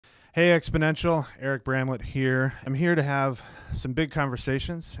Hey, Exponential, Eric Bramlett here. I'm here to have some big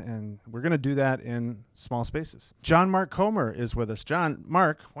conversations, and we're going to do that in small spaces. John Mark Comer is with us. John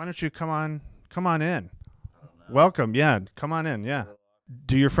Mark, why don't you come on in? Welcome. Yeah, come on in. Yeah.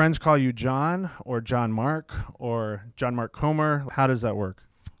 Do your friends call you John or John Mark or John Mark Comer? How does that work?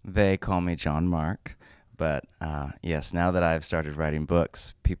 They call me John Mark, but yes, now that I've started writing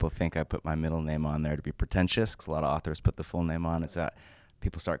books, people think I put my middle name on there to be pretentious, because a lot of authors put the full name on. It's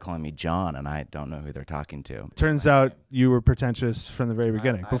people start calling me John, and I don't know who they're talking to. Turns out you were pretentious from the very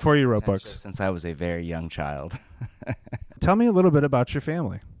beginning, before you wrote books. Since I was a very young child. Tell me a little bit about your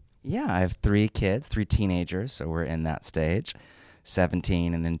family. Yeah, I have 3 kids, 3 teenagers, so we're in that stage.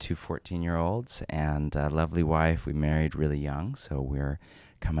 17 and then 2 14-year-olds, and a lovely wife. We married really young, so we're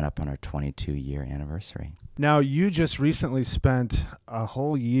coming up on our 22-year anniversary. Now, you just recently spent a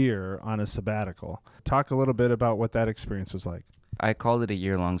whole year on a sabbatical. Talk a little bit about what that experience was like. I called it a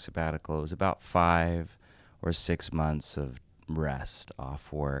year-long sabbatical. It was about 5 or 6 months of rest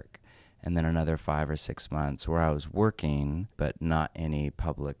off work, and then another 5 or 6 months where I was working, but not any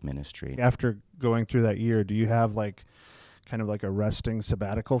public ministry. After going through that year, do you have kind of like a resting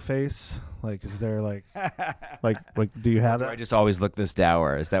sabbatical face? Like, is there like do you have that? I just always look this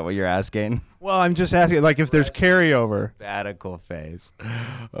dour. Is that what you're asking? Well, I'm just asking, like, if there's carryover. Sabbatical face.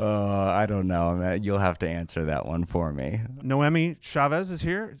 I don't know. You'll have to answer that one for me. Noemi Chavez is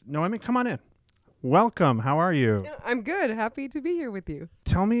here. Noemi, come on in. Welcome. How are you? Yeah, I'm good. Happy to be here with you.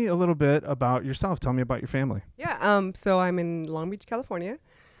 Tell me a little bit about yourself. Tell me about your family. Yeah. So I'm in Long Beach, California,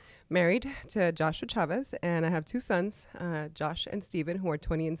 married to Joshua Chavez, and I have 2 sons, Josh and Steven, who are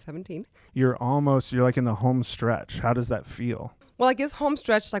 20 and 17. You're like in the home stretch. How does that feel? Well, I guess home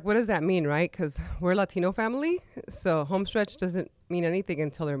stretch, like, what does that mean, right? Because we're a Latino family, so home stretch doesn't mean anything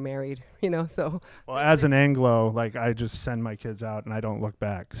until they're married, so. Well, as an Anglo, like, I just send my kids out and I don't look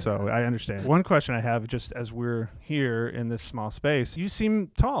back, so I understand. One question I have, just as we're here in this small space, you seem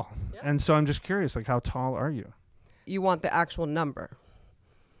tall, and so I'm just curious, like, how tall are you? You want the actual number?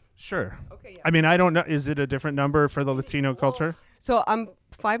 Sure. Okay, yeah. I mean, I don't know. Is it a different number for the Latino culture? So I'm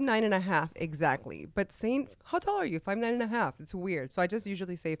 5'9.5" exactly. But saying, how tall are you? 5'9.5". It's weird. So I just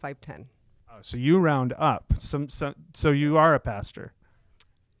usually say 5'10". Oh, so you round up. So you are a pastor.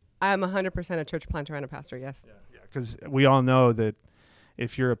 I'm 100% a church planter and a pastor, yes. Yeah, because we all know that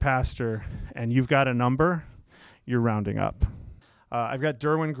if you're a pastor and you've got a number, you're rounding up. I've got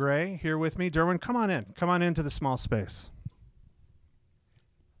Derwin Gray here with me. Derwin, come on in. Come on into the small space.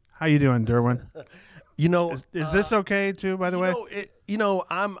 How you doing, Derwin? Is this okay too? By the way,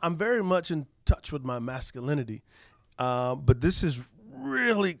 I'm very much in touch with my masculinity, but this is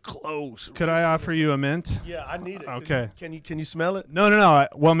really close. Could I offer you a mint? Yeah, I need it. Okay. Can you smell it? No.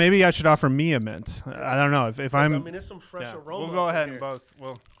 Well, maybe I should offer me a mint. I don't know if I'm. I mean, it's some fresh aroma. We'll go ahead here. and both.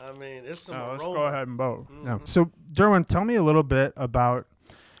 It's some aroma. Let's go ahead and vote. Mm-hmm. No. So, Derwin, tell me a little bit about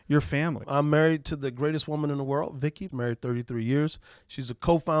your family. I'm married to the greatest woman in the world, Vicky, married 33 years. She's a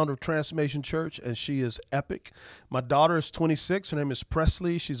co-founder of Transformation Church, and she is epic. My daughter is 26. Her name is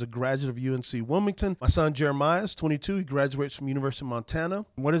Presley. She's a graduate of UNC Wilmington. My son, Jeremiah, is 22. He graduates from University of Montana.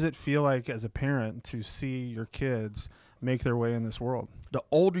 What does it feel like as a parent to see your kids make their way in this world? The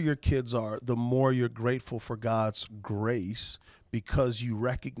older your kids are, the more you're grateful for God's grace, because you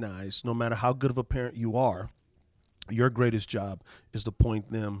recognize no matter how good of a parent you are, your greatest job is to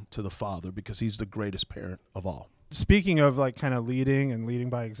point them to the Father, because he's the greatest parent of all. Speaking of kind of leading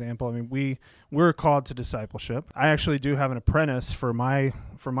by example, I mean, we're called to discipleship. I actually do have an apprentice for my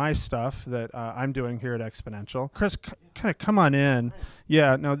stuff that I'm doing here at Exponential. Chris, kind of come on in.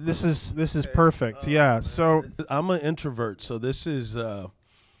 Yeah, no, this is perfect. Yeah, so I'm an introvert, so this is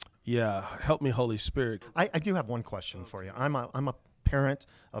help me, Holy Spirit. I do have one question for you. I'm a parent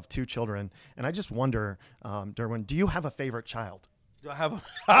of 2 children, and I just wonder, Derwin, do you have a favorite child? Do I have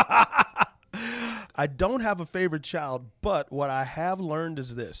I don't have a favorite child, but what I have learned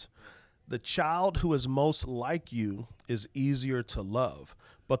is this: the child who is most like you is easier to love,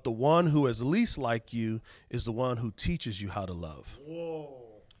 but the one who is least like you is the one who teaches you how to love.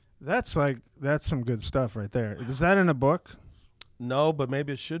 Whoa, that's some good stuff right there. Is that in a book? No, but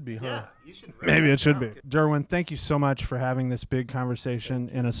maybe it should be, huh? Yeah, you should. Maybe it should be. Derwin, thank you so much for having this big conversation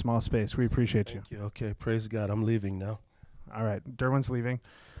in a small space. We appreciate you. Thank you. Okay, praise God. I'm leaving now. All right, Derwin's leaving.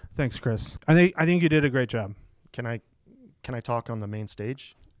 Thanks, Chris. I think you did a great job. Can I talk on the main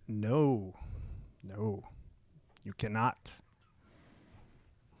stage? No, you cannot.